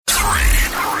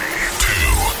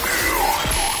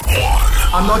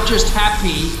I'm not just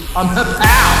happy, I'm her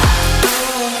pal.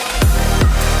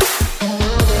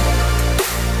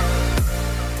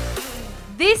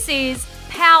 This is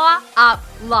Power Up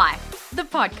Life, the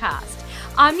podcast.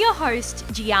 I'm your host,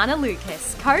 Gianna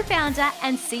Lucas, co-founder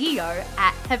and CEO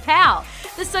at Hapow,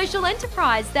 the social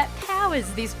enterprise that powers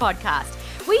this podcast.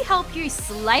 We help you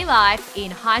slay life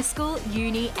in high school,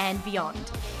 uni, and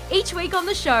beyond. Each week on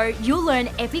the show, you'll learn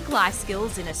epic life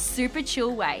skills in a super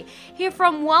chill way. Hear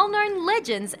from well-known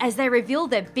legends as they reveal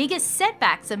their biggest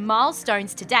setbacks and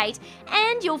milestones to date,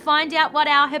 and you'll find out what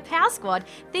our Hapow squad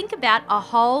think about a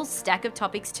whole stack of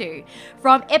topics too.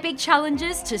 From epic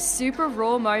challenges to super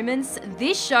raw moments,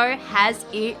 this show has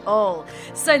it all.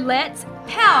 So let's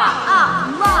power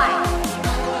up life!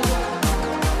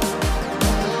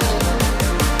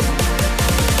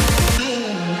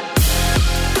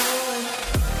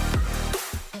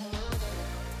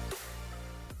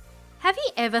 Have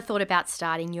you ever thought about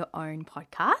starting your own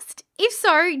podcast? If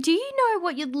so, do you know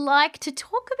what you'd like to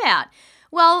talk about?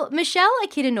 Well, Michelle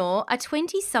Akhidenor, a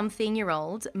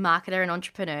 20-something-year-old marketer and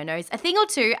entrepreneur, knows a thing or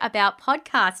two about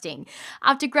podcasting.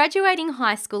 After graduating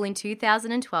high school in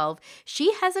 2012,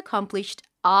 she has accomplished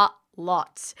a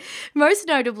lot. Most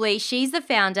notably, she's the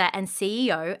founder and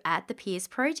CEO at The Peers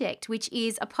Project, which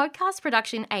is a podcast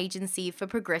production agency for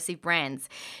progressive brands.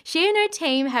 She and her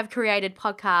team have created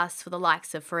podcasts for the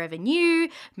likes of Forever New,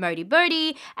 Modi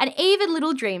Bodhi, and even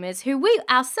Little Dreamers, who we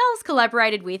ourselves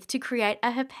collaborated with to create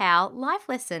a Hapow life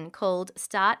lesson called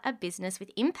Start a Business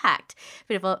with Impact.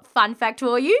 Bit of a fun fact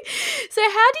for you. So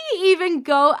how do you even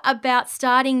go about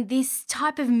starting this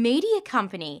type of media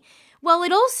company? Well,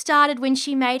 it all started when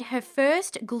she made her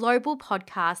first global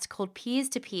podcast called Peers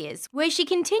to Peers, where she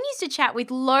continues to chat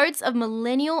with loads of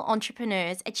millennial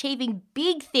entrepreneurs achieving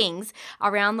big things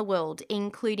around the world,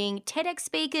 including TEDx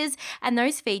speakers and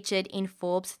those featured in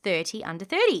Forbes 30 Under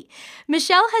 30.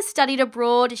 Michelle has studied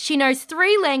abroad, she knows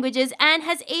 3 languages, and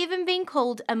has even been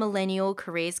called a millennial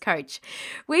careers coach.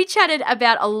 We chatted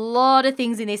about a lot of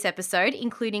things in this episode,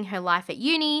 including her life at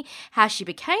uni, how she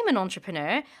became an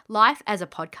entrepreneur, life as a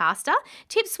podcaster,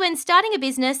 tips when starting a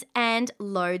business, and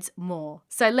loads more.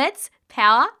 So let's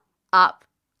power up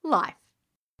life.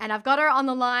 And I've got her on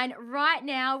the line right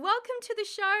now. Welcome to the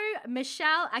show,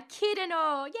 Michelle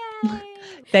Akhidenor. Yay!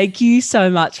 Thank you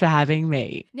so much for having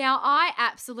me. Now, I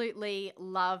absolutely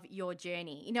love your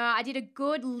journey. You know, I did a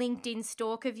good LinkedIn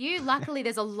stalk of you. Luckily,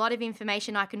 there's a lot of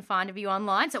information I can find of you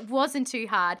online, so it wasn't too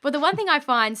hard. But the one thing I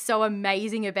find so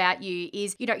amazing about you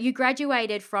is, you know, you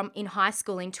graduated from in high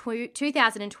school in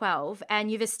 2012, and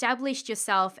you've established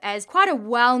yourself as quite a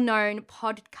well-known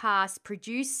podcast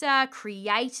producer,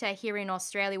 creator here in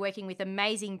Australia, working with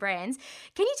amazing brands.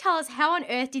 Can you tell us how on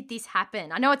earth did this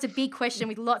happen? I know it's a big question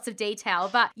with lots of detail,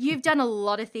 but you've done a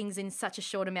lot of things in such a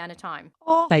short amount of time.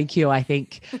 Oh, thank you. I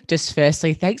think just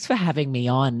firstly, thanks for having me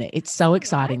on. It's so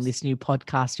exciting, this new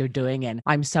podcast you're doing. And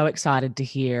I'm so excited to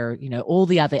hear, you know, all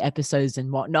the other episodes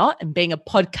and whatnot. And being a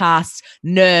podcast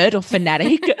nerd or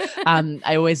fanatic,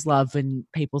 I always love when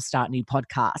people start new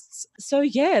podcasts. So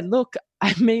yeah, look,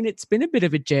 I mean, it's been a bit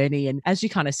of a journey. And as you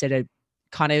kind of said,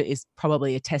 kind of is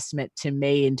probably a testament to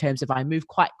me in terms of I move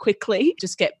quite quickly,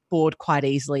 just get bored quite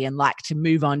easily and like to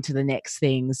move on to the next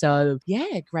thing. So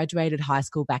yeah, graduated high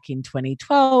school back in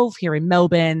 2012 here in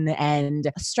Melbourne.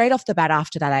 And straight off the bat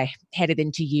after that, I headed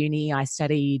into uni. I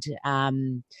studied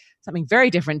something very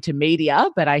different to media,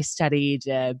 but I studied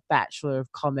a Bachelor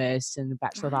of Commerce and a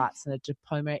Bachelor of Arts and a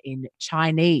diploma in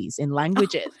Chinese, in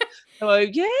languages. So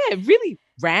yeah, really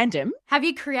random. Have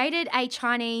you created a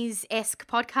Chinese-esque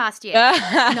podcast yet?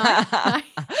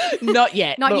 No? Not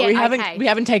yet. Not yet. We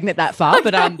haven't taken it that far,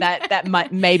 but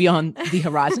that may be on the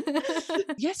horizon.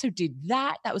 Yeah, so did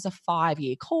that. That was a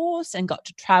 5-year course and got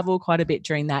to travel quite a bit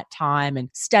during that time and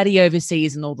study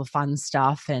overseas and all the fun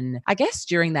stuff. And I guess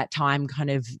during that time, kind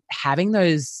of having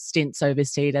those stints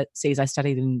overseas, I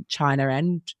studied in China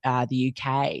and the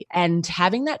UK, and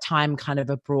having that time kind of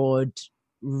abroad,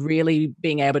 really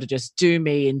being able to just do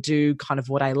me and do kind of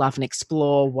what I love and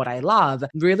explore what I love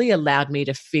really allowed me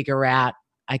to figure out,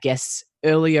 I guess,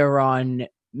 earlier on,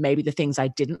 maybe the things I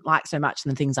didn't like so much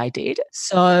and the things I did.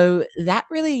 So that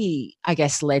really, I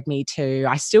guess, led me to,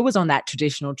 I still was on that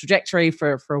traditional trajectory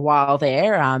for a while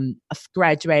there. I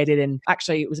graduated, and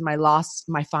actually it was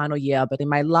my final year, but in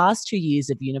my last 2 years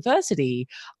of university,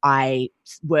 I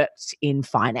worked in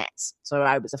finance. So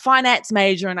I was a finance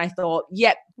major, and I thought,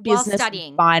 yep, business,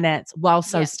 finance, while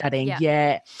studying.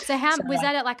 Yeah. So was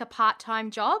that at like a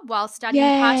part-time job while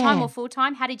studying part-time or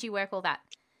full-time? How did you work all that?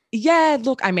 Yeah,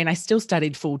 look, I mean, I still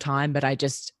studied full-time, but I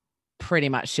just pretty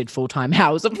much did full-time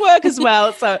hours of work as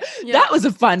well. So that was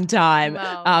a fun time.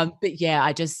 Wow. But yeah,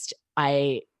 I just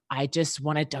I just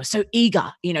I was so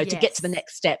eager, to get to the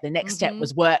next step. The next step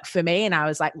was work for me. And I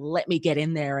was like, let me get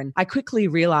in there. And I quickly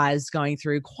realized, going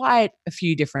through quite a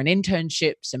few different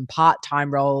internships and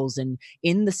part-time roles and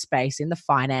in the space, in the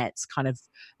finance kind of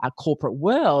corporate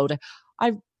world,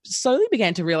 I slowly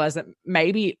began to realize that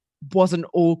maybe it wasn't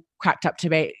all cracked up to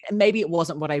be, and maybe it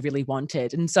wasn't what I really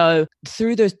wanted. And so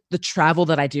through the travel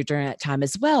that I did during that time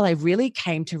as well, I really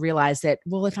came to realize that,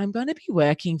 well, if I'm going to be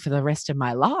working for the rest of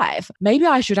my life, maybe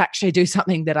I should actually do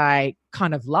something that I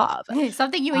kind of love.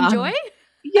 Something you enjoy?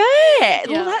 Yeah,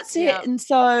 well, that's it. And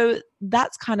so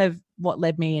that's kind of what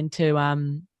led me into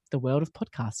the world of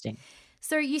podcasting.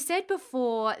 So you said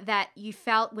before that you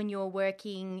felt when you were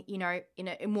working, in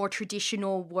a more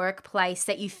traditional workplace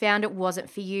that you found it wasn't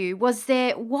for you.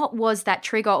 What was that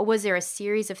trigger, or was there a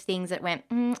series of things that went,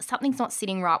 something's not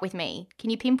sitting right with me?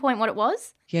 Can you pinpoint what it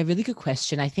was? Yeah, really good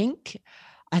question. I think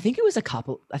it was a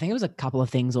couple of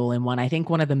things all in one. I think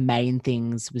one of the main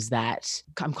things was that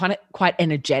I'm quite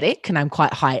energetic and I'm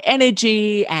quite high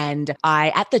energy. And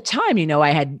at the time,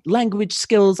 I had language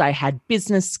skills, I had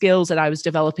business skills that I was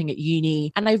developing at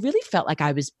uni. And I really felt like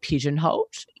I was pigeonholed,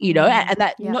 and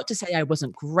that, not to say I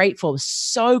wasn't grateful. I was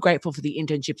so grateful for the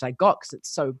internships I got, because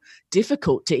it's so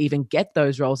difficult to even get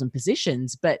those roles and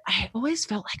positions. But I always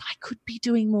felt like I could be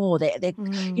doing more.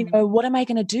 What am I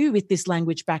going to do with this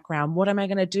language background? What am I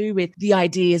going to do with the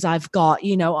ideas I've got?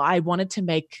 I wanted to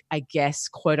make, I guess,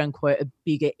 quote unquote, a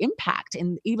bigger impact.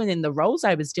 And even in the roles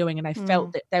I was doing, and I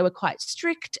felt that they were quite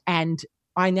strict. And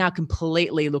I now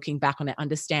completely, looking back on it,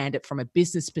 understand it from a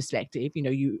business perspective.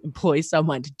 You employ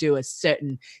someone to do a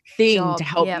certain thing to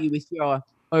help you with your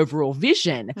overall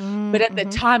vision. But at the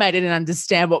time, I didn't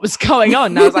understand what was going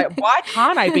on. And I was like, why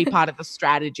can't I be part of the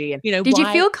strategy? And, did you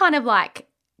feel kind of like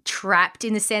trapped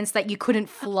in the sense that you couldn't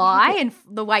fly and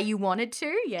the way you wanted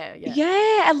to?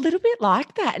 Yeah, a little bit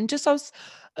like that. And I was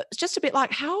just a bit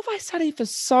like, how have I studied for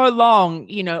so long,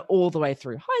 all the way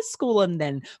through high school and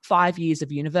then 5 years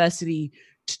of university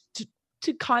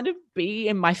to kind of be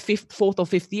in my fourth or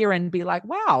fifth year and be like,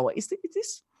 wow, is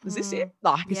this it?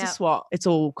 Like, is this what it's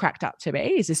all cracked up to be?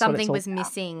 Is this something what it's was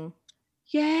missing?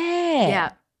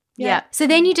 Yeah. So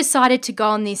then you decided to go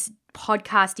on this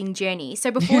podcasting journey.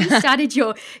 So before you started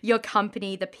your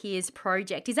company, the Peers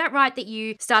Project, is that right that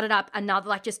you started up another,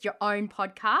 like, just your own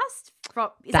podcast?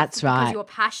 That's right. Because you were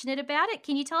passionate about it.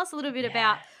 Can you tell us a little bit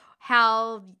about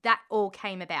how that all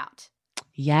came about?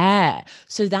 Yeah.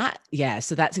 So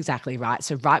that's exactly right.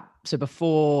 So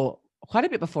before, quite a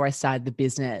bit before I started the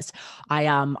business,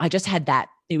 I just had that.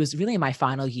 It was really in my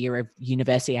final year of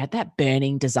university. I had that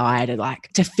burning desire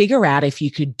to figure out if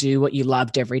you could do what you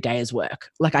loved every day as work.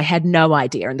 Like, I had no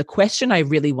idea. And the question I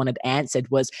really wanted answered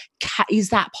was, is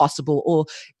that possible? Or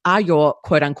are your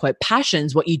quote unquote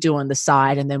passions what you do on the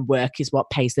side and then work is what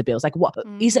pays the bills? Like, what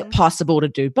is it possible to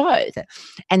do both?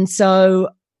 And so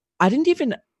I didn't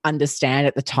even understand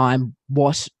at the time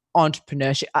what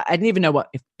entrepreneurship. I didn't even know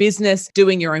what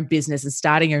doing your own business and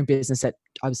starting your own business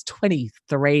I was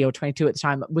 23 or 22 at the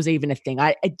time was even a thing.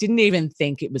 I didn't even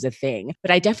think it was a thing, but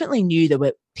I definitely knew there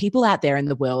were people out there in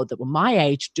the world that were my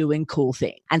age doing cool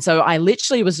things. And so I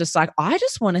literally was just like, I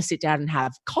just want to sit down and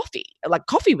have coffee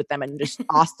with them and just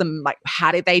ask them, like,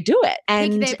 how did they do it?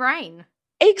 And pick their brain.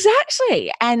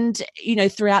 Exactly. And,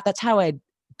 throughout, that's how I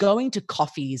going to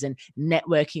coffees and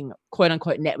networking, quote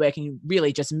unquote networking,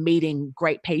 really just meeting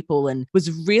great people, and was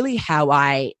really how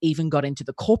I even got into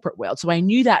the corporate world. So I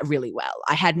knew that really well.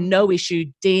 I had no issue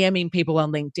DMing people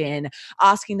on LinkedIn,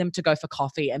 asking them to go for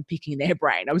coffee and picking their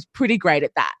brain. I was pretty great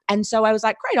at that. And so I was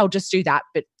like, great, I'll just do that.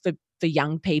 But for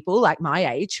young people like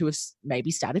my age who have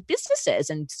maybe started businesses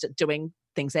and doing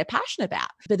things they're passionate about.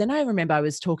 But then I remember I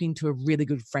was talking to a really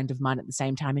good friend of mine at the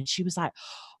same time, and she was like,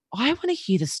 I want to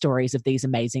hear the stories of these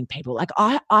amazing people. Like,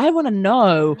 I want to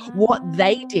know what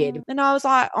they did. And I was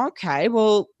like, okay,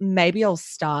 well, maybe I'll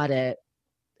start a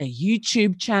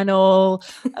YouTube channel.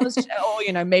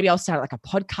 Maybe I'll start like a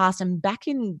podcast. And back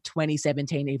in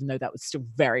 2017, even though that was still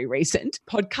very recent,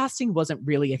 podcasting wasn't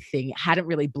really a thing. It hadn't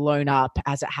really blown up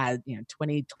as it had,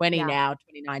 2020 now,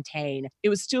 2019. It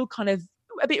was still kind of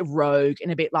a bit rogue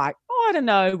and a bit like, I don't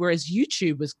know. Whereas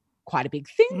YouTube was quite a big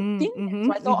thing.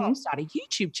 So I thought I'll start a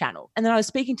YouTube channel. And then I was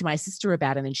speaking to my sister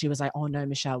about it, and she was like, oh no,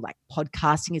 Michelle, like,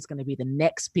 podcasting is going to be the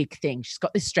next big thing. She's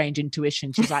got this strange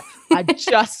intuition. She's like, I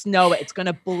just know it. It's going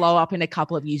to blow up in a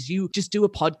couple of years. You just do a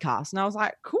podcast. And I I was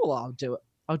like, cool, I'll do it.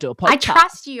 I'll do a podcast. I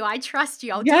trust you.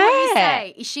 I'll do what you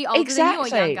say. Is she older than you or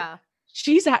younger?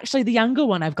 She's actually the younger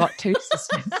one. I've got two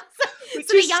sisters. So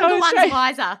the younger one's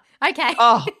wiser. Okay.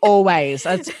 Oh, always.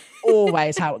 That's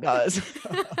always how it goes.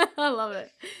 I love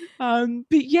it.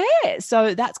 But yeah,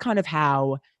 so that's kind of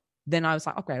how then I was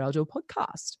like, oh, great, I'll do a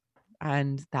podcast.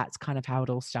 And that's kind of how it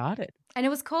all started. And it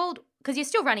was called, because you're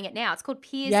still running it now, it's called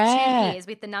Peers to Peers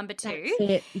with the number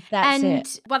 2. That's and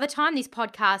it. by the time this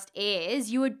podcast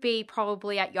airs, you would be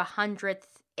probably at your 100th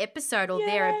episode or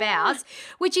thereabouts,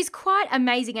 which is quite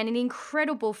amazing and an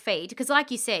incredible feat because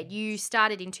like you said, you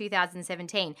started in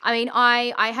 2017. I mean,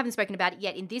 I haven't spoken about it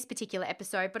yet in this particular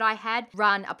episode, but I had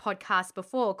run a podcast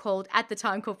before called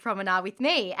Promenade with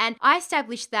Me, and I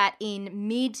established that in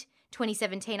mid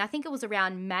 2017. I think it was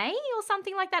around May or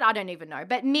something like that. I don't even know,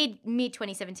 but mid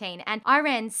 2017. And I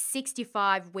ran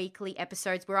 65 weekly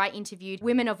episodes where I interviewed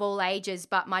women of all ages,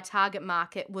 but my target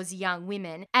market was young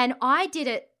women. And I did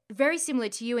it very similar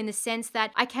to you in the sense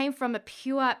that I came from a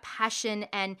pure passion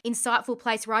and insightful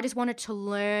place where I just wanted to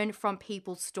learn from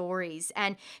people's stories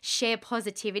and share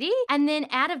positivity. And then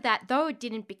out of that, though it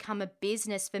didn't become a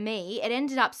business for me, it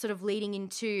ended up sort of leading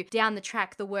into down the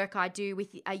track the work I do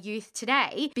with a youth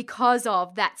today because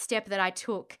of that step that I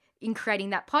took in creating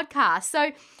that podcast.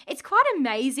 So it's quite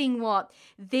amazing what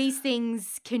these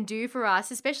things can do for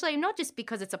us, especially not just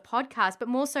because it's a podcast, but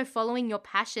more so following your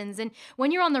passions. And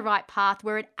when you're on the right path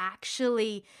where it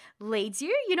actually leads you,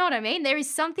 you know what I mean? There is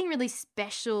something really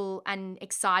special and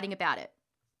exciting about it.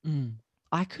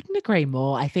 I couldn't agree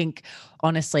more. I think,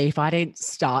 honestly, if I didn't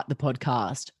start the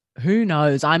podcast, who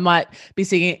knows? I might be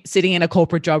sitting in a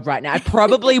corporate job right now. I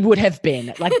probably would have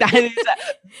been. Like, that is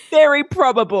very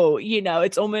probable. You know,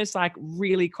 it's almost like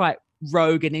really quite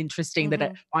rogue and interesting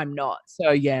that I'm not.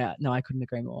 So yeah, no, I couldn't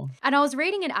agree more. And I was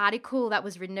reading an article that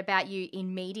was written about you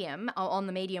in Medium, or on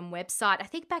the Medium website. I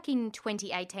think back in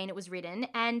 2018 it was written,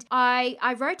 and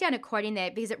I wrote down a quote in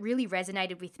there because it really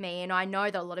resonated with me, and I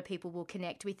know that a lot of people will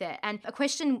connect with it. And a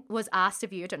question was asked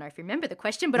of you. I don't know if you remember the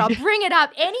question, but I'll bring it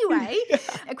up anyway.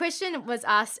 A question was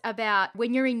asked about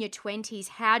when you're in your 20s,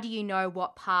 how do you know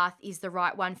what path is the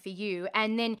right one for you?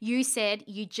 And then you said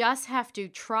you just have to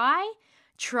try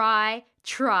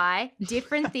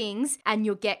different things and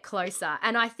you'll get closer.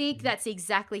 And I think that's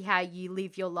exactly how you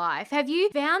live your life. Have you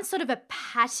found sort of a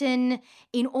pattern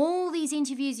in all these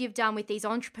interviews you've done with these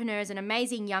entrepreneurs and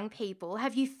amazing young people?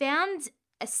 Have you found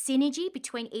a synergy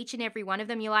between each and every one of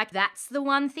them? You're like, that's the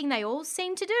one thing they all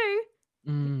seem to do.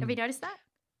 Have you noticed that?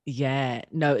 Yeah,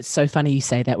 no, it's so funny you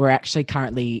say that. We're actually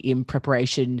currently in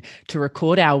preparation to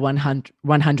record our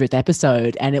 100th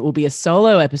episode, and it will be a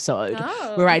solo episode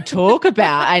where I talk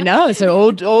about, I know,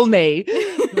 so all me,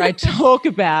 where I talk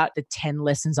about the 10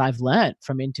 lessons I've learned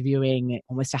from interviewing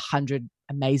almost 100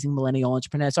 amazing millennial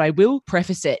entrepreneurs. So I will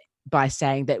preface it by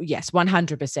saying that, yes,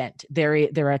 100%,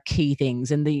 there are key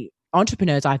things, and the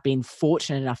entrepreneurs I've been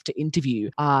fortunate enough to interview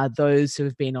are those who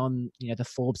have been on, the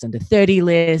Forbes under 30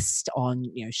 list, on,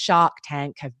 Shark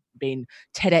Tank, have been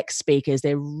TEDx speakers.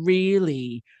 They're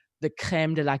really the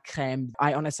creme de la creme.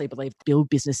 I honestly believe build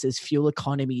businesses, fuel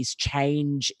economies,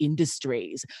 change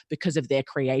industries because of their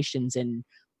creations. And,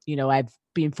 I've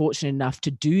been fortunate enough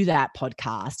to do that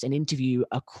podcast and interview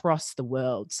across the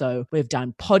world. So we've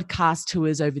done podcast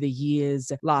tours over the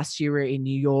years. Last year we were in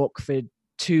New York for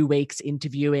 2 weeks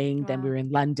interviewing. Wow. Then we were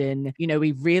in London.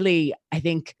 We really, I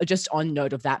think, just on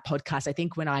note of that podcast, I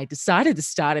think when I decided to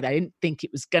start it, I didn't think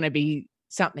it was going to be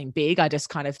something big. I just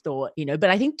kind of thought, but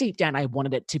I think deep down I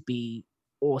wanted it to be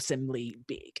awesomely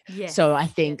big. Yes. So I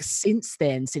think since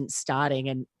then, since starting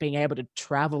and being able to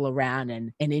travel around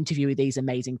and interview these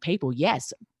amazing people,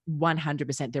 yes,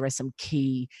 100% there are some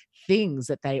key things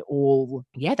that they all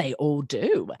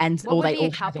do. And what would be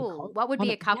a couple? What would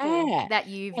be a couple that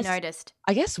you've noticed?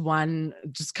 I guess one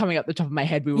just coming up the top of my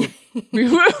head, we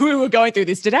were going through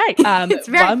this today. It's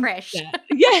very fresh.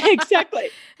 Yeah, exactly.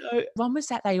 So one was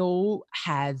that they all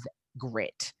have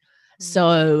grit.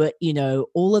 So,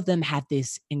 all of them have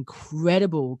this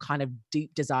incredible kind of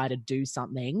deep desire to do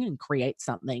something and create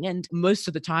something. And most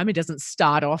of the time it doesn't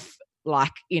start off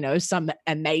like, some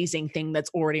amazing thing that's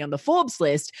already on the Forbes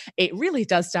list. It really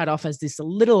does start off as this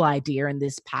little idea and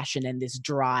this passion and this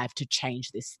drive to change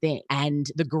this thing. And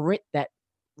the grit that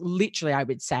literally, I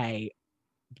would say,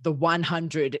 the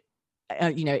 100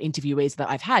 interviewees that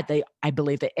I've had, I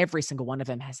believe that every single one of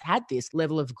them has had this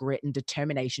level of grit and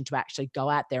determination to actually go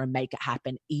out there and make it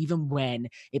happen, even when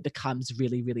it becomes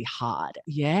really, really hard.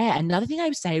 Yeah. Another thing I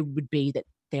would say would be that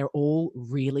they're all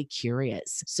really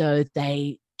curious. So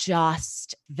they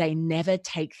never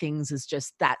take things as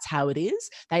just that's how it is.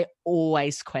 They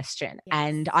always question. Yes.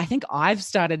 And I think I've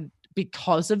started,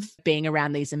 because of being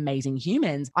around these amazing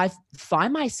humans, I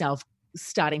find myself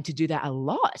starting to do that a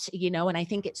lot, and I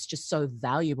think it's just so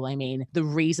valuable. I mean, the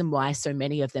reason why so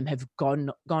many of them have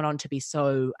gone on to be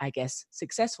so, I guess,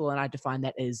 successful, and I define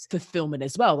that as fulfillment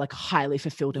as well, like highly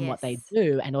fulfilled in what they Yes.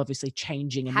 do, and obviously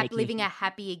changing and making Living a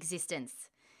happy existence.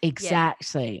 Yeah.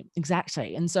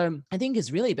 Exactly. And so I think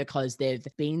it's really because they've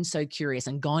been so curious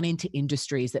and gone into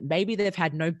industries that maybe they've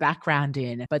had no background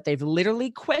in, but they've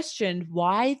literally questioned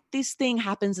why this thing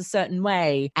happens a certain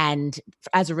way. And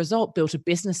as a result, built a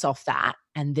business off that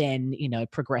and then,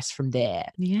 progress from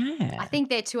there. Yeah. I think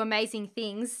they're two amazing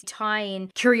things. Tie in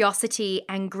curiosity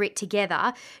and grit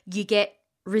together, you get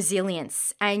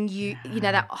resilience, and you know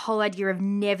that whole idea of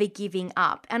never giving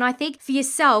up. And I think for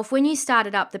yourself, when you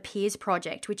started up the Peers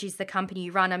Project, which is the company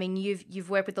you run, I mean, you've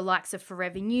worked with the likes of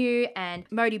Forever New and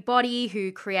Modi Body,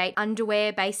 who create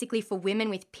underwear basically for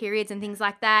women with periods and things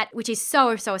like that, which is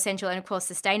so essential and of course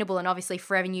sustainable. And obviously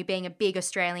Forever New being a big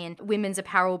Australian women's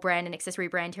apparel brand and accessory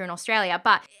brand here in Australia.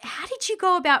 But how did you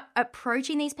go about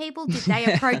approaching these people? Did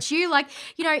they approach you? Like,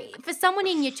 for someone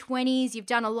in your 20s, you've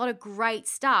done a lot of great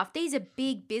stuff. These are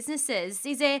big businesses.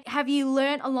 Have you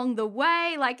learned along the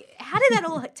way? Like, how did that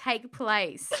all take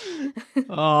place?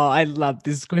 Oh, I love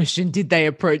this question. Did they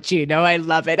approach you? No, I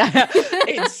love it.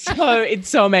 It's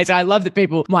so amazing. I love that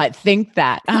people might think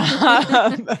that.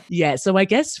 Yeah. So I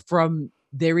guess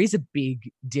there is a big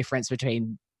difference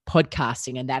between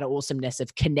podcasting and that awesomeness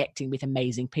of connecting with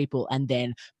amazing people and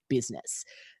then business.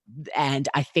 And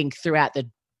I think throughout the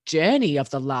journey of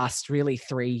the last really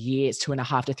 3 years,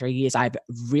 2.5 to 3 years, I've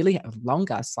really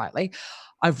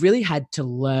had to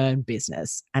learn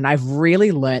business. And I've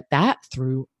really learnt that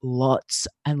through lots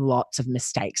and lots of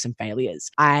mistakes and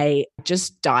failures. I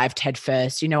just dived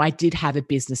headfirst. I did have a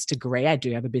business degree. I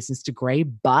do have a business degree,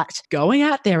 but going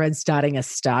out there and starting a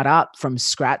startup from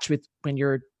scratch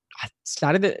I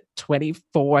started at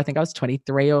 24, I think I was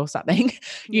 23 or something,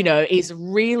 is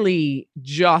really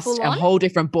just a whole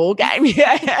different ball game.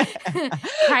 Yeah.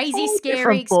 Crazy,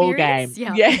 scary experience.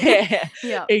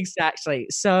 Yeah, exactly.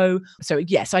 So I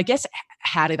guess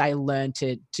how did I learn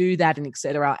to do that and et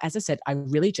cetera? As I said, I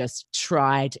really just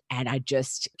tried and I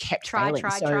just kept failing.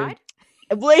 Tried.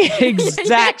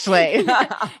 Exactly.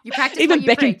 You practice what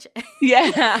you preach.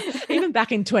 Even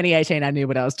back in 2018, I knew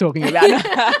what I was talking about.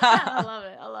 I love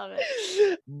it.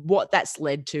 What that's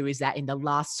led to is that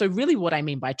so really what I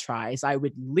mean by try is I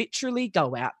would literally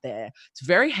go out there. It's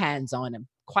very hands-on and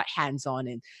quite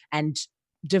hands-on and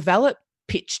develop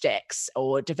pitch decks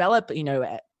or develop,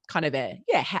 a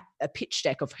pitch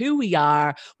deck of who we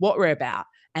are, what we're about,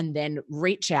 and then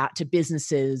reach out to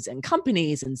businesses and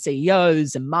companies and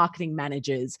CEOs and marketing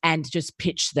managers and just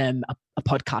pitch them a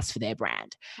podcast for their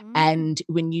brand. And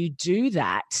when you do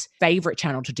that, favorite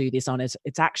channel to do this on is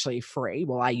it's actually free.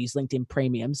 Well, I use LinkedIn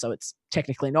Premium, so it's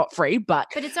technically not free, but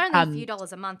it's only a few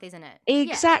dollars a month, isn't it?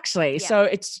 Exactly. Yeah. So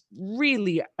it's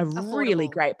really affordable. Really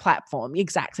great platform,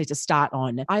 exactly, to start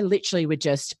on. I literally would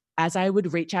just, as I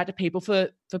would reach out to people for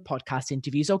podcast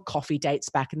interviews or coffee dates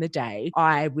back in the day,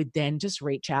 I would then just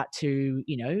reach out to,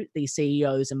 these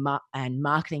CEOs and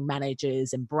marketing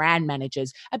managers and brand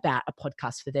managers about a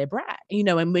podcast for their brand.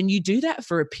 And when you do that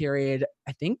for a period,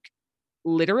 I think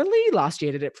literally last year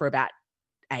I did it for about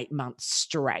 8 months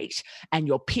straight, and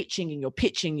you're pitching and you're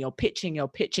pitching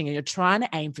and you're trying to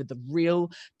aim for the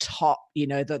real top,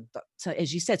 so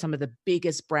as you said, some of the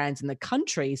biggest brands in the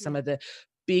country, some of the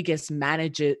biggest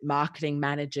marketing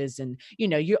managers, and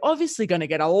you're obviously going to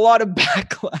get a lot of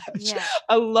backlash,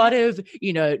 a lot of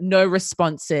no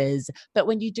responses. But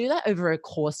when you do that over a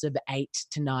course of 8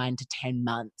 to 9 to 10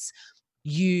 months,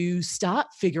 you start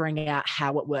figuring out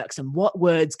how it works and what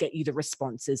words get you the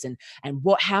responses and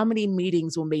how many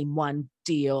meetings will mean one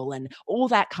deal and all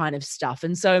that kind of stuff.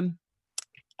 And so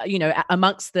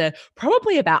amongst the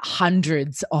probably about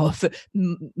hundreds of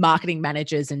marketing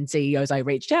managers and CEOs I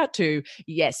reached out to,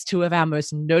 yes, 2 of our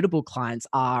most notable clients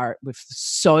we're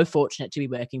so fortunate to be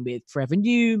working with Forever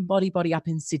New, Body up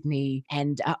in Sydney,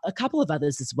 and a couple of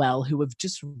others as well, who have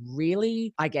just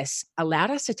really, I guess, allowed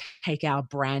us to take our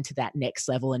brand to that next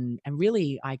level and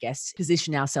really, I guess,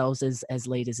 position ourselves as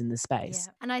leaders in the space.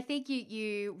 Yeah. And I think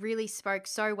you really spoke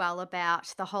so well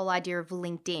about the whole idea of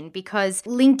LinkedIn, because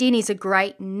LinkedIn is a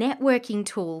great networking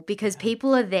tool because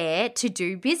people are there to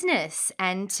do business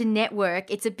and to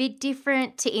network. It's a bit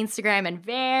different to Instagram and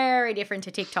very different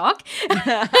to TikTok. You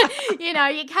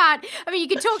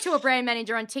can talk to a brand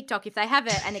manager on TikTok if they have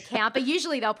an account, but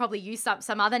usually they'll probably use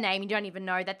some other name. You don't even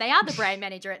know that they are the brand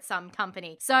manager at some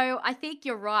company. So I think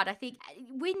you're right. I think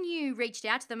when you reached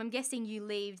out to them, I'm guessing you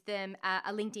leave them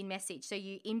a LinkedIn message. So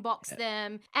you inbox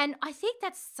them. And I think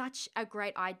that's such a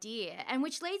great idea. And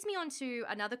which leads me on to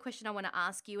another question I want to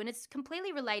ask ask you, and it's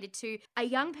completely related to a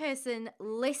young person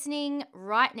listening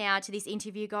right now to this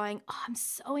interview going, oh, I'm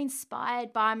so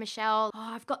inspired by Michelle. Oh,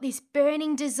 I've got this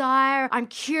burning desire. I'm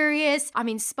curious. I'm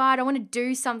inspired. I want to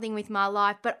do something with my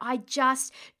life, but I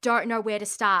just don't know where to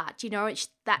start.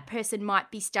 That person might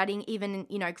be studying, even,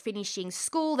 finishing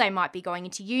school. They might be going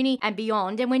into uni and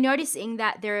beyond. And we're noticing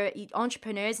that there are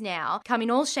entrepreneurs now come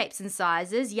in all shapes and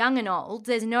sizes, young and old.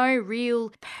 There's no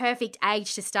real perfect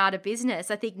age to start a business.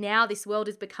 I think now this world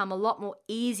has become a lot more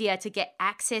easier to get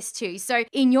access to. So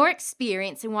in your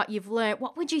experience and what you've learned,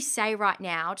 what would you say right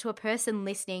now to a person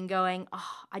listening going,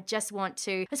 oh, I just want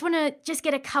to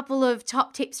get a couple of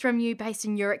top tips from you based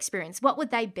on your experience? What would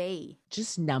they be?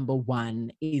 Just number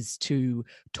one is to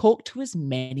talk to as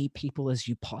many people as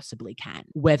you possibly can,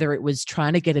 whether it was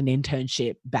trying to get an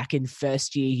internship back in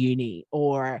first year uni,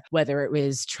 or whether it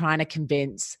was trying to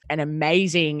convince an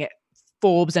amazing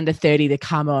Forbes under 30 to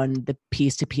come on the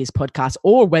Peers to Peers podcast,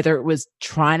 or whether it was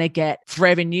trying to get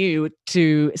Forever New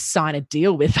to sign a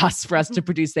deal with us for us to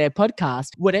produce their podcast.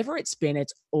 Whatever it's been,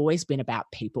 it's always been about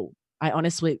people. I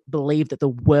honestly believe that the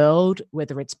world,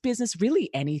 whether it's business, really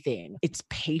anything, it's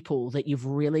people that you've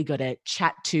really got to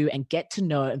chat to and get to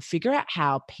know and figure out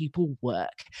how people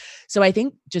work. So I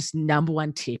think just number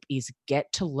one tip is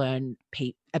get to learn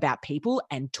about people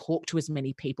and talk to as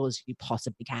many people as you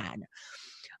possibly can.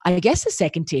 I guess the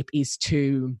second tip is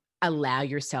to allow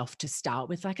yourself to start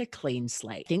with like a clean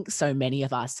slate. I think so many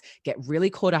of us get really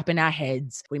caught up in our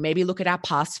heads. We maybe look at our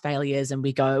past failures and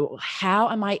we go, how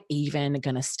am I even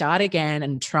going to start again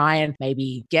and try and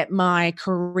maybe get my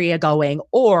career going,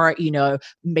 or,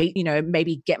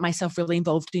 maybe get myself really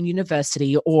involved in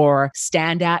university or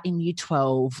stand out in year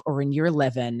 12 or in year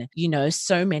 11.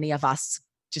 So many of us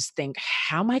just think,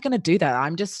 how am I going to do that?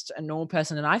 I'm just a normal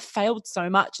person and I failed so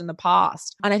much in the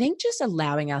past. And I think just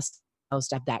allowing us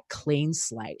to have that clean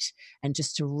slate and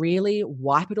just to really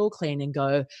wipe it all clean and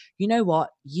go, you know what,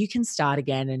 you can start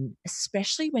again. And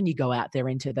especially when you go out there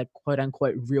into the quote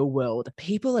unquote real world,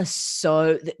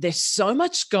 there's so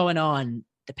much going on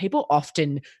that people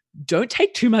often don't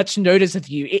take too much notice of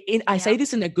you. I say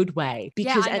this in a good way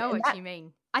because I know what you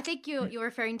mean. I think you're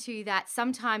referring to that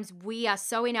sometimes we are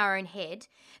so in our own head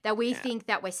that we think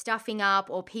that we're stuffing up,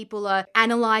 or people are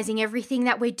analysing everything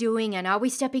that we're doing and are we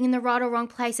stepping in the right or wrong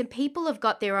place? And people have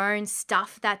got their own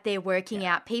stuff that they're working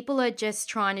out. People are just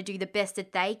trying to do the best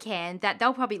that they can, that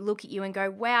they'll probably look at you and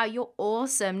go, wow, you're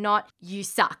awesome, not you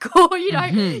suck, or,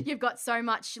 you've got so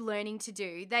much learning to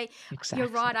do. Exactly. You're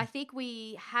right. I think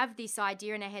we have this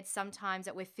idea in our head sometimes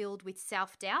that we're filled with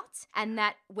self-doubt and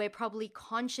that we're probably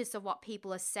conscious of what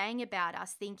people are saying about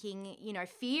us, thinking,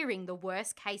 fearing the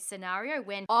worst case scenario,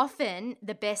 when often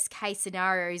the best case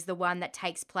scenario is the one that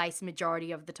takes place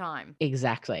majority of the time.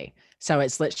 Exactly. So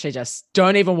it's literally just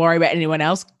don't even worry about anyone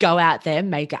else. Go out there,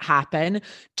 make it happen.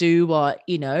 Do what,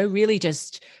 really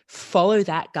just follow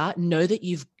that gut. Know that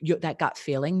you've that gut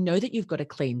feeling. Know that you've got a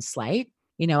clean slate.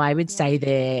 I would say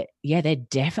they're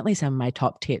definitely some of my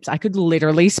top tips. I could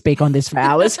literally speak on this for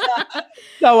hours.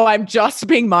 So I'm just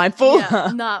being mindful.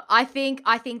 No, I think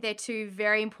they're two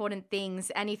very important things.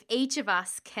 And if each of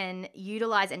us can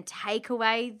utilize and take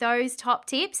away those top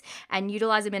tips and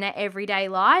utilize them in our everyday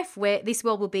life, where this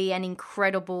world will be an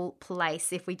incredible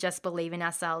place if we just believe in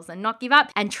ourselves and not give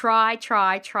up and try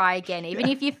again. Even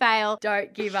if you fail,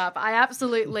 don't give up. I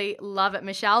absolutely love it,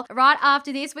 Michelle. Right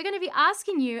after this, we're going to be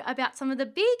asking you about some of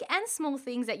the big and small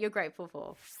things that you're grateful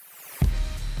for.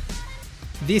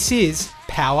 This is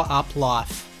Power Up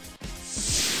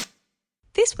Life.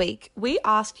 This week, we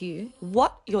asked you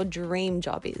what your dream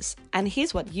job is, and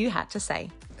here's what you had to say.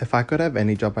 If I could have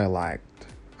any job I liked,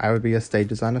 I would be a stage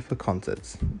designer for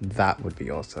concerts. That would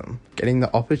be awesome. Getting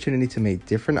the opportunity to meet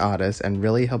different artists and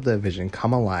really help their vision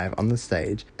come alive on the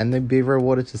stage, and then be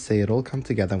rewarded to see it all come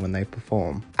together when they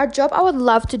perform. A job I would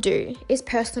love to do is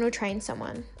personal train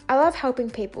someone. I love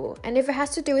helping people, and if it has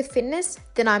to do with fitness,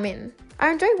 then I'm in. I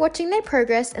enjoy watching their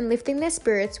progress and lifting their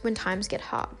spirits when times get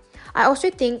hard. I also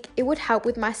think it would help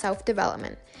with my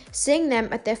self-development. Seeing them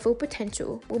at their full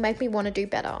potential will make me want to do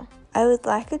better. I would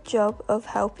like a job of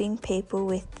helping people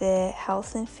with their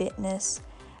health and fitness,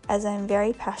 as I'm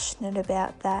very passionate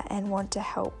about that and want to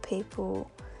help people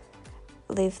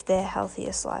live their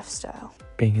healthiest lifestyle.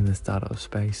 Being in the startup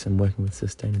space and working with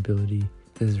sustainability,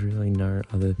 there's really no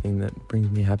other thing that brings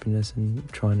me happiness and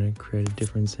trying to create a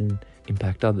difference and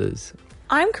impact others.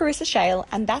 I'm Carissa Shale,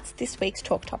 and that's this week's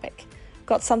talk topic.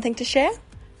 Got something to share?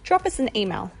 Drop us an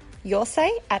email,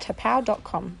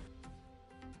 yoursay@hapow.com.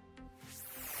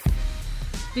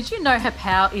 Did you know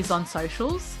Hapow is on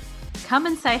socials? Come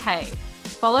and say hey.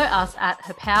 Follow us at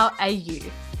HapowAU.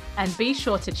 And be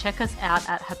sure to check us out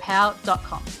at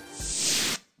hapow.com.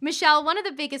 Michelle, one of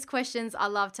the biggest questions I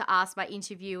love to ask my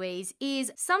interviewees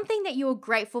is something that you're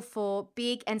grateful for,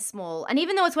 big and small. And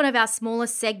even though it's one of our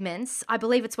smallest segments, I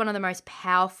believe it's one of the most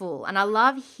powerful. And I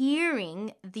love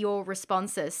hearing your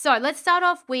responses. So let's start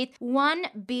off with one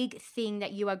big thing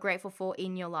that you are grateful for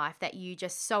in your life that you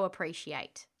just so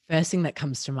appreciate. First thing that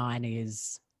comes to mind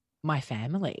is my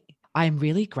family. I'm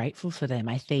really grateful for them.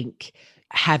 I think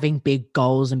having big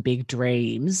goals and big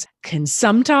dreams can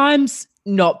sometimes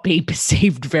not be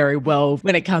perceived very well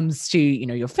when it comes to,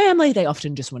 your family. They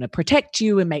often just want to protect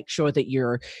you and make sure that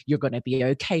you're going to be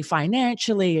okay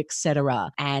financially,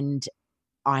 etc. And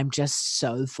I'm just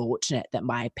so fortunate that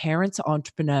my parents are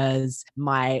entrepreneurs.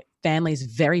 My family's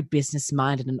very business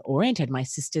minded and oriented. My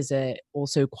sisters are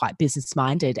also quite business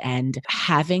minded, and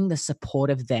having the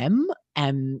support of them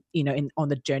and, on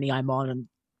the journey I'm on and,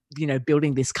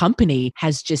 building this company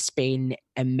has just been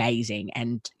amazing.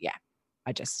 And yeah,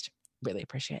 I just really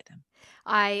appreciate them.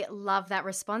 I love that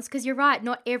response because you're right.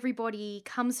 Not everybody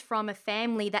comes from a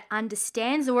family that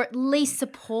understands or at least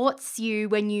supports you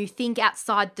when you think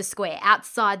outside the square,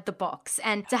 outside the box.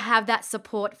 And to have that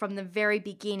support from the very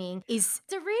beginning is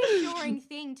a reassuring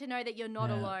thing to know that you're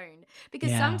not alone.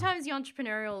 Because sometimes the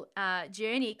entrepreneurial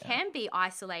journey can be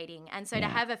isolating. And so to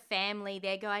have a family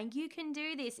there going, you can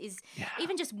do this, is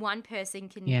even just one person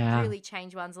can really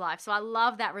change one's life. So I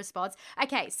love that response.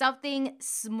 Okay, something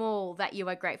small that you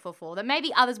are grateful for that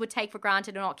maybe others would take for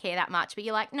granted or not care that much, but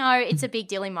you're like, no, it's a big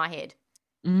deal in my head.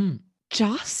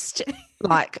 Just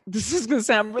like, this is going to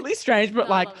sound really strange, but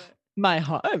like my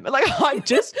home, like I'm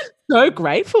just so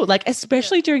grateful, like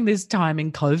especially during this time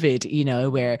in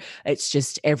COVID, where it's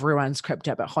just everyone's crept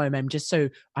up at home.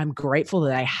 I'm grateful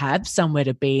that I have somewhere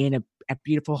to be in, a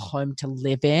beautiful home to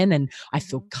live in, and I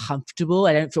feel comfortable.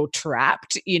 I don't feel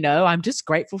trapped, I'm just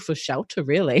grateful for shelter,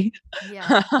 really.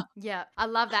 Yeah, I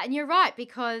love that. And you're right,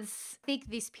 because I think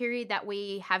this period that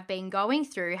we have been going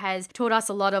through has taught us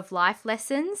a lot of life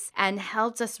lessons and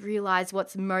helped us realize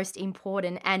what's most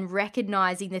important, and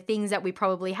recognizing the things that we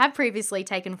probably have previously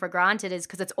taken for granted is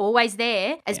because it's always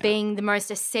there as being the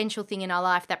most essential thing in our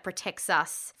life that protects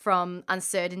us from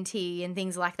uncertainty and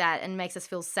things like that and makes us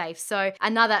feel safe. So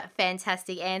another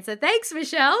fantastic answer. Thanks,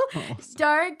 Michelle. Awesome.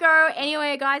 Don't go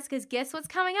anywhere, guys, because guess what's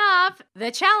coming up? The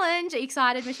challenge. Are you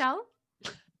excited, Michelle?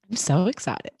 I'm so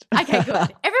excited. Okay, good.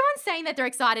 Everyone's saying that they're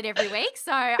excited every week,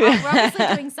 so we're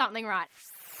obviously doing something right.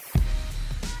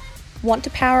 Want to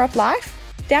power up life?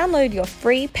 Download your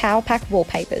free Power Pack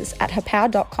wallpapers at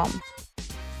hapow.com.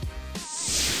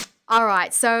 All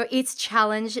right, so it's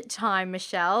challenge time,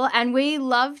 Michelle, and we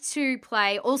love to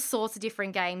play all sorts of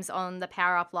different games on the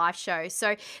Power Up Life show.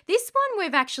 So this one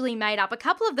we've actually made up. A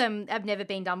couple of them have never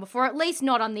been done before, at least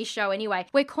not on this show anyway.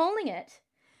 We're calling it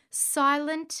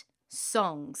Silent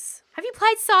Songs. Have you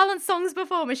played silent songs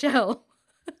before, Michelle?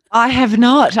 I have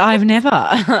not. I've never.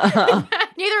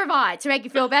 Neither have I, to make you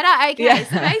feel better. Okay,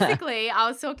 so basically I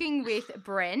was talking with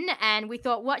Bren and we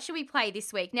thought, what should we play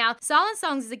this week? Now, Silent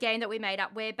Songs is a game that we made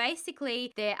up where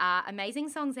basically there are amazing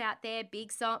songs out there,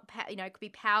 big song, it could be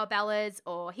power ballads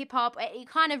or hip hop, a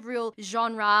kind of real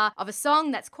genre of a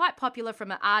song that's quite popular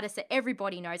from an artist that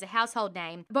everybody knows, a household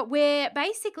name. But we're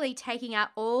basically taking out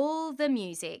all the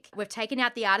music. We've taken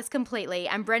out the artist completely,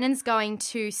 and Brennan's going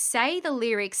to say the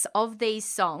lyrics of these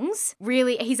songs.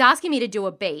 Really, he's asking me to do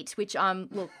a beat, which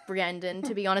look, Brendan,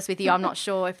 to be honest with you, I'm not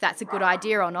sure if that's a good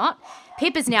idea or not.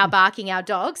 Pippa's now barking, our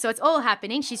dog, so it's all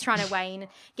happening. She's trying to weigh in,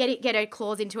 get her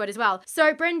claws into it as well.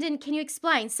 So, Brendan, can you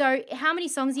explain? So, how many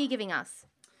songs are you giving us?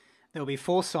 There'll be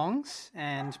 4 songs,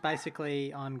 and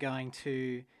basically I'm going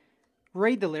to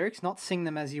read the lyrics, not sing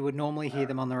them as you would normally hear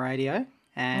them on the radio.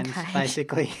 And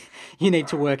basically you need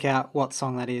to work out what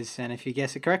song that is. And if you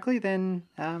guess it correctly, then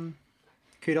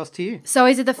kudos to you. So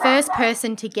is it the first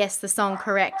person to guess the song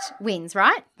correct wins,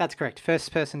 right? That's correct.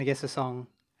 First person to guess a song,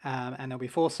 and there'll be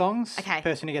 4 songs. Okay.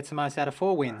 Person who gets the most out of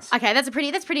 4 wins. Okay, that's a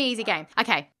pretty easy game.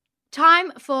 Okay,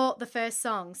 time for the first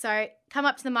song. So come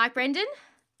up to the mic, Brendan.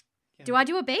 Do I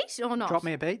do a beat or not? Drop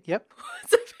me a beat, yep.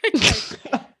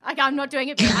 Okay, I'm not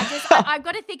doing a beat. I've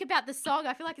got to think about the song.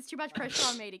 I feel like it's too much pressure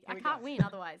on me. I can't win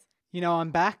otherwise. I'm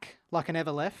back like I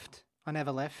never left. I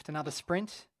never left. Another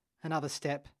sprint, another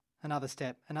step, another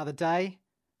step, another day,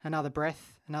 another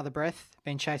breath,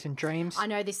 been chasing dreams. I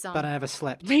know this song. But I never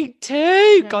slept. Me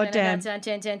too. Goddamn. I've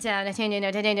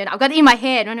got it in my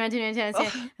head.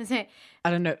 I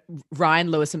don't know.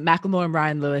 Ryan Lewis and Macklemore and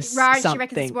Ryan Lewis. She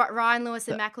reckons it's Ryan Lewis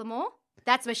and Macklemore.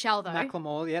 That's Michelle, though.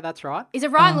 Macklemore, yeah, that's right. Is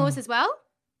it Ryan Lewis as well?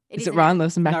 Is it Ryan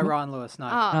Lewis and Macklemore? No, Ryan Lewis, no.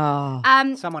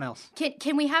 Oh. Someone else.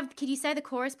 Can you say the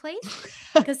chorus, please?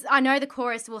 Because I know the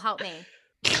chorus will help me.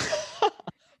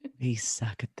 We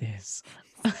suck at this.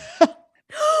 I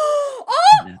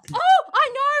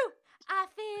know. I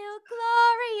feel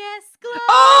glorious, glorious.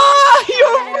 Oh,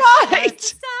 you're right. Let's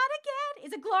start again.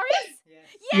 Is it glorious? Yes.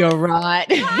 You're right.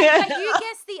 Right, but you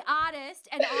guess the artist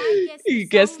and I guess the You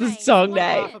guess the song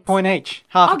name. Half a point each.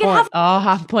 Half I'll a get point.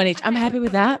 Half a point each. I'm happy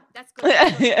with that. That's good.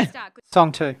 That's good. Good start. Good.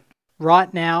 Song 2.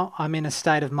 Right now, I'm in a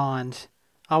state of mind.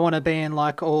 I want to be in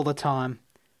like all the time.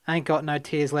 Ain't got no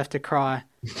tears left to cry.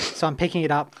 So I'm picking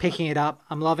it up, picking it up.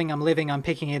 I'm loving, I'm living, I'm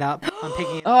picking it up. I'm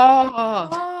picking it up.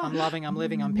 Oh. I'm loving, I'm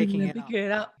living, I'm picking it up. Pick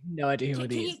it up. No idea who it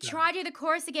Can is. you try do the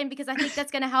chorus again because I think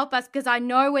that's going to help us because I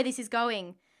know where this is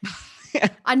going.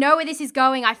 I know where this is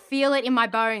going. I feel it in my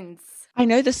bones. I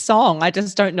know the song. I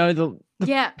just don't know the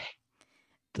Yeah.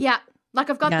 Yeah. Like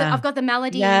I've got the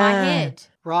melody in my head.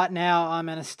 Right now, I'm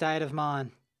in a state of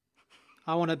mind.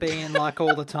 I want to be in like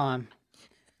all the time.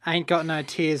 Ain't got no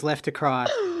tears left to cry.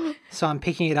 So I'm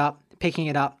picking it up, picking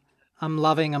it up. I'm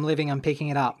loving, I'm living, I'm picking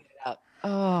it up.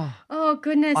 Oh,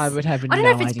 goodness. I would have I don't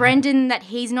know if it's idea. Brendan that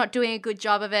he's not doing a good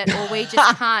job of it or we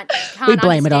just can't We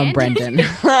blame it on understand Brendan.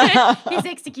 his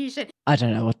execution. I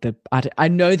don't know what I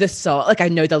know the song, like I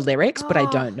know the lyrics, but I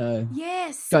don't know.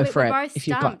 Yes. Go so for we're it, both if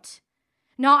you've got- stumped.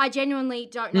 No, I genuinely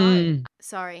don't know.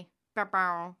 Sorry. For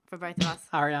both of us.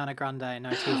 Ariana Grande, no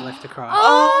tears left to cry.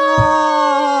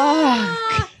 Oh.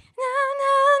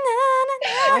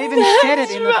 I even said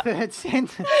it in the third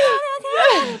sentence.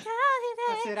 I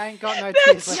said, ain't got no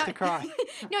tears left to cry.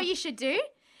 No, you should do.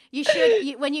 You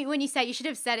should when you say you should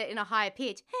have said it in a higher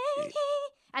pitch,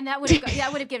 and that would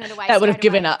have given it away. That would have straight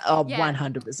given away. a Yeah.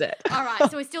 100%. All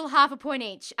right, so we're still half a point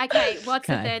each. Okay, what's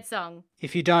the third song?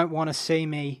 If you don't want to see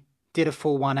me, did a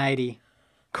full 180.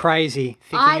 Crazy,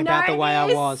 I thinking about know the way I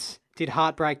this. was. Did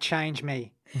heartbreak change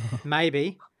me?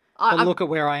 Maybe. But look at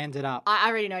where I ended up. I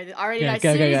already know that. I already Yeah, know. As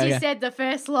go, soon go, as go, you go. said the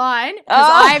first line, because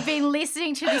I've been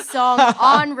listening to this song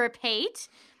on repeat.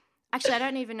 Actually, I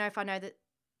don't even know if I know that.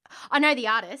 I know the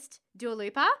artist, Dua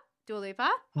Lipa. Oh, Lipa,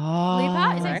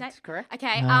 is that his name? Correct.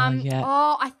 Okay. yeah.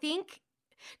 I think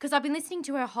because I've been listening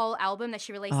to her whole album that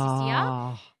she released this year,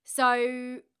 Oh,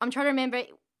 so I'm trying to remember.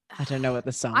 I don't know what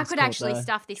the song I could actually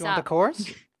stuff this Do you want up. the chorus?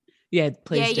 Yeah,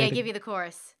 please. Yeah, do. give you the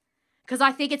chorus. Because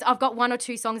I think I've got one or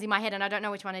two songs in my head and I don't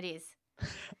know which one it is.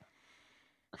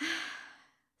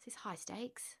 Is this high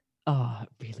stakes? Oh, it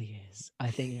really is. I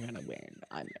think you're going to win.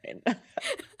 I'm in.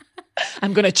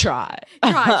 I'm going to try.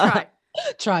 Try.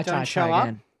 Don't show try up.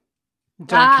 again.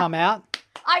 Don't come out.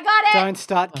 I got it. Don't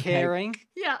start Okay. caring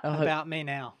Yeah. about me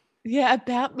now. Yeah,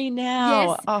 about me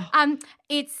now. Yes. Oh.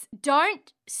 It's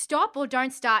don't stop or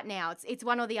don't start now. It's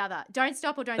one or the other. Don't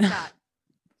stop or don't start.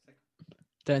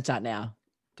 Don't start now.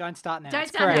 Don't start now. Don't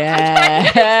It's start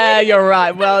correct. now. Yeah, you're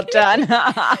right. Well done.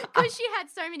 Because she had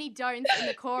so many don'ts in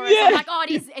the chorus. Yeah. I'm like, oh,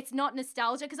 it's not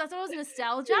nostalgia because I thought it was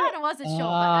nostalgia and I wasn't sure,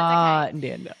 but that's okay.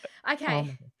 Yeah, no.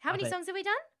 Okay. How many love it. songs have we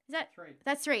done? Is that 3.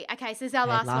 That's 3. Okay, so this is our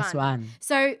Okay, last one. one.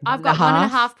 So One I've and got a 1.5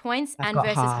 half. points I've and got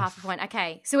versus half. half a point.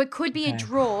 Okay, so it could be a Okay.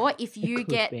 draw if you could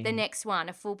get be. the next one,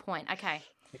 a full point. Okay.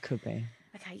 It could be.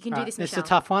 Okay, you can All do right, this, this is Michelle. a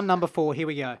tough one. Number 4. Here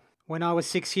we go. When I was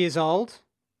 6 years old,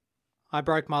 I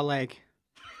broke my leg.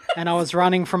 And I was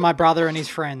running from my brother and his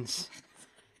friends.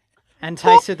 And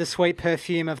tasted the sweet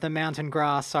perfume of the mountain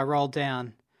grass I rolled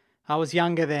down. I was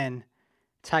younger then.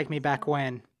 Take me back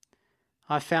when.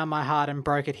 I found my heart and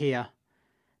broke it here.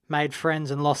 Made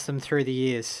friends and lost them through the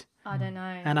years. I don't know.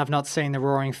 And I've not seen the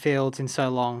roaring fields in so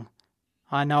long.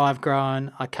 I know I've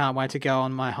grown. I can't wait to go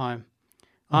on my home.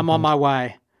 I'm on my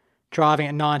way. Driving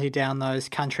at 90 down those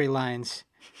country lanes.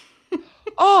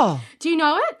 Oh, Do you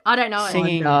know it? I don't know it.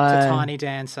 Singing no. to Tiny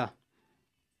Dancer.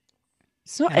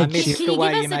 it's not And I Ed miss Sheeran. Can the you way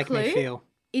give you us a make me clue? feel.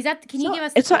 Is that? Can you give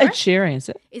us? It's the not Ed chorus? Sheeran, is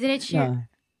it? Is it Ed Sheeran? No.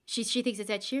 She thinks it's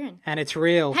Ed Sheeran. And it's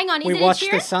real. Hang on, is we it Ed watched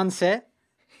the Sheeran? sunset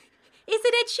Is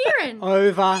it Ed Sheeran?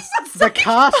 over the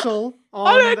castle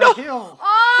on don't the know. hill.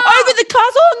 Oh! Over the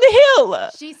castle on the hill.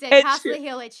 She said Ed Castle Sheeran.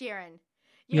 Hill, Ed Sheeran.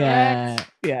 You're Yeah,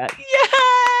 correct. yeah.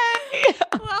 Yay!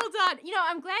 Well done. You know,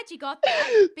 I'm glad you got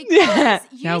that because Yeah.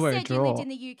 you Now we're a said you lived draw. in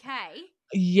the UK.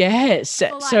 Yes.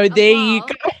 For like So a there you while.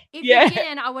 go. If Yeah. you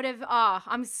didn't, I would have. Oh,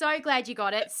 I'm so glad you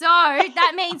got it. So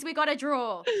that means we got a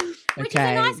draw, which is a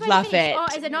Okay, nice way love to finish. it.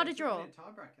 Oh, is it not a draw?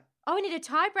 Oh, we need a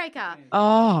tiebreaker.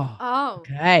 Oh, Oh,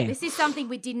 okay. this is something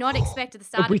we did not expect at the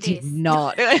start we of this. did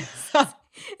not.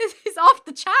 This is off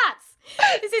the charts.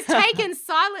 This is taken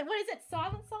silent. What is it?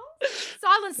 Silent songs?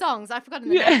 Silent songs. I've forgotten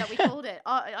the name that we called it.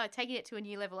 Oh, taking it to a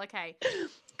new level. Okay.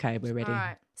 Okay, we're ready. All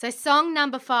right. So song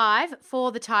number 5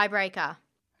 for the tiebreaker.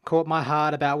 Caught my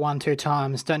heart about 1-2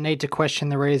 times. Don't need to question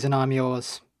the reason I'm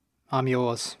yours. I'm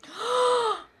yours.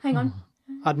 Hang on.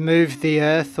 I'd move the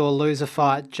earth or lose a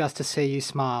fight just to see you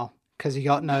smile, 'cause you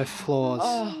got no flaws.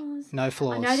 No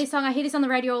flaws. I know this song. I hear this on the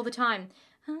radio all the time.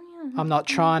 I'm not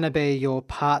trying to be your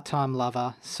part-time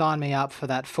lover. Sign me up for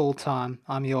that full-time.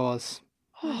 I'm yours.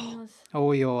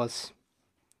 All yours.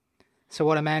 So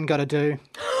what a man got to do?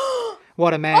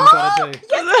 What a man got to do?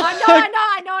 Yes,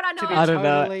 I know. To be I don't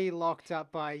know. totally locked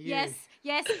up by you.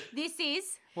 Yes. This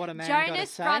is What a man got to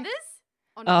Jonas say. Brothers.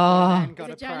 What a man got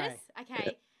Is to it Jonas? pray.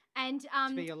 Okay. And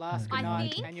To be your last good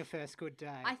night and your first good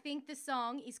day. I think the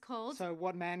song is called. So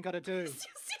what man got to do?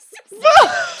 Can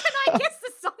I guess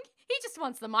the song? He just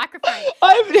wants the microphone.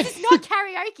 This is not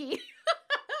karaoke.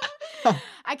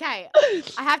 Okay,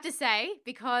 I have to say,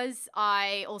 because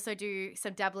I also do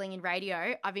some dabbling in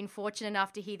radio, I've been fortunate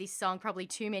enough to hear this song probably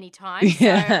too many times. So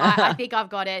I think I've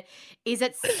got it. Is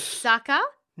it Sucker?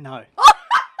 No.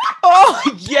 Oh,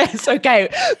 yes. Okay.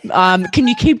 Can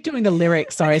you keep doing the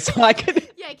lyrics? Sorry, so I can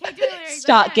Keep doing the lyrics.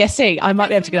 start guessing. I might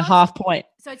be able to get a half point.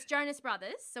 So it's Jonas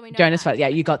Brothers. So we know Jonas that. Brothers. Yeah,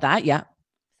 you got that. Yeah.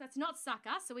 So it's not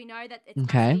Sucker. So we know that it's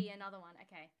Okay. must be another one.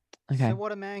 Okay. So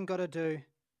what a man got to do?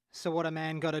 So what a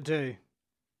man got to do?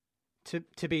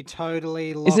 To be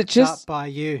totally locked up by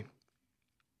you.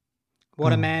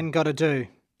 What a man got to do?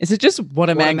 Is it just what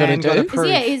a man got to do?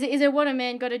 Is it what a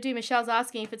man got to do? Michelle's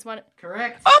asking if it's one.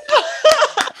 Correct.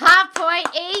 Half point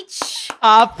each.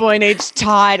 Half point each,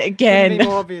 tied again. Couldn't be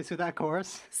more obvious with that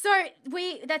chorus. So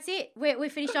that's it. We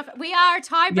finished off. We are a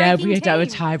tie-breaking Yeah, team. we are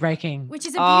tie breaking. Which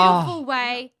is a beautiful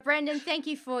way. Brendan, thank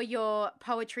you for your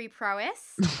poetry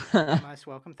prowess. You're most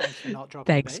welcome. Thanks for not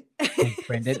dropping Thanks. me. Thanks,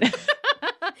 Brendan.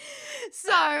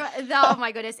 So, oh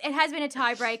my goodness, it has been a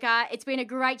tiebreaker. It's been a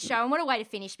great show, and what a way to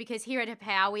finish, because here at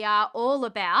Hapow, we are all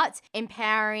about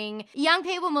empowering young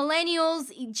people,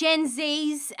 millennials, Gen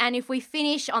Zs, and if we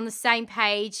finish on the same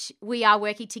page, we are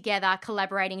working together,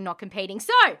 collaborating, not competing.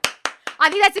 So, I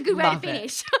think that's a good way to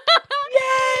finish.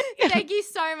 Yay! Thank you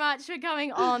so much for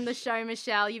coming on the show,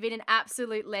 Michelle. You've been an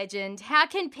absolute legend. How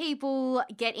can people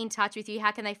get in touch with you?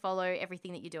 How can they follow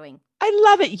everything that you're doing? I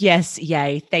love it. Yes.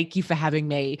 Yay. Thank you for having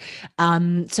me.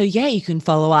 So you can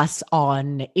follow us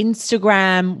on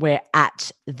Instagram. We're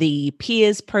at the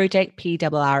Peers Project,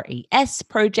 PRRES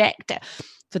Project.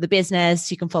 For the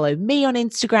business, you can follow me on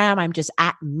Instagram. I'm just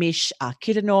at Mish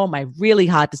Akhidenor, my really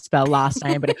hard to spell last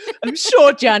name, but I'm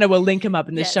sure Gianna will link him up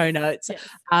in the show notes. Yes.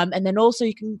 And then also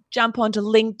you can jump onto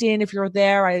LinkedIn if you're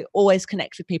there. I always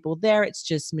connect with people there. It's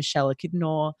just Michelle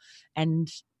Akhidenor. And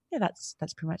yeah, that's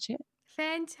pretty much it.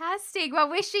 Fantastic. Well,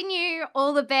 wishing you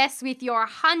all the best with your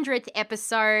 100th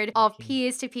episode of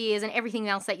Peers to Peers and everything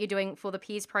else that you're doing for the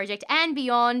Peers Project and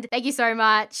beyond. Thank you so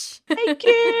much. Thank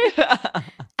you.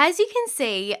 As you can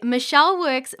see, Michelle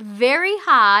works very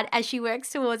hard as she works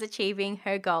towards achieving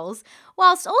her goals,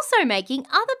 whilst also making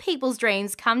other people's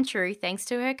dreams come true thanks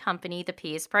to her company, the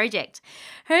Peers Project.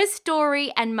 Her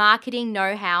story and marketing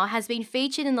know-how has been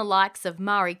featured in the likes of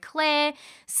Marie Claire,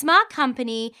 Smart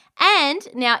Company, and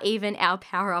now even our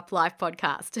Power Up Life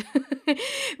podcast.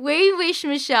 We wish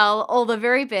Michelle all the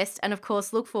very best and, of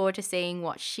course, look forward to seeing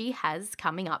what she has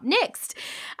coming up next.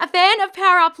 A fan of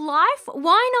Power Up Life?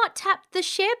 Why not tap the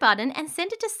share button and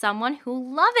send it to someone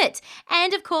who'll love it?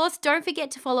 And, of course, don't forget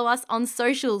to follow us on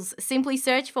socials. Simply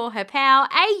search for Hapow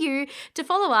AU to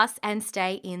follow us and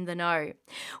stay in the know.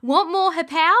 Want more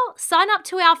Hapow? Sign up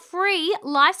to our free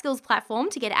life skills platform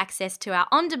to get access to our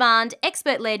on-demand,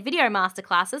 expert-led video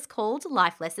masterclasses called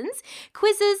Life Lessons,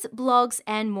 quizzes, blogs,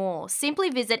 and more. Simply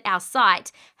visit our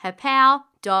site,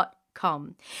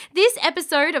 hapow.com. This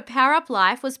episode of Power Up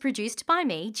Life was produced by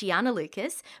me, Gianna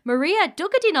Lucas, Maria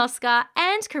Dugadinoska,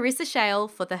 and Carissa Shale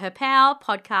for the Hapow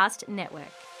Podcast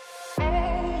Network.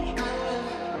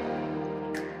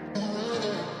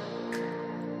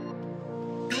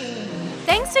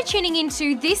 Thanks for tuning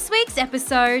into this week's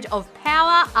episode of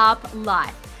Power Up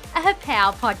Life, a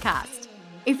Hapow podcast.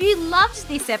 If you loved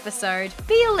this episode,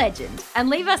 be a legend and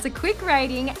leave us a quick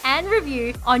rating and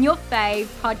review on your fave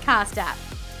podcast app.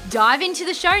 Dive into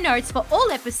the show notes for all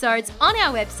episodes on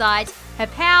our website,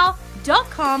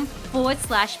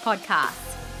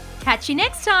 hapow.com/podcasts. Catch you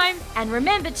next time, and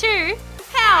remember to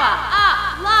Power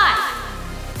Up Life!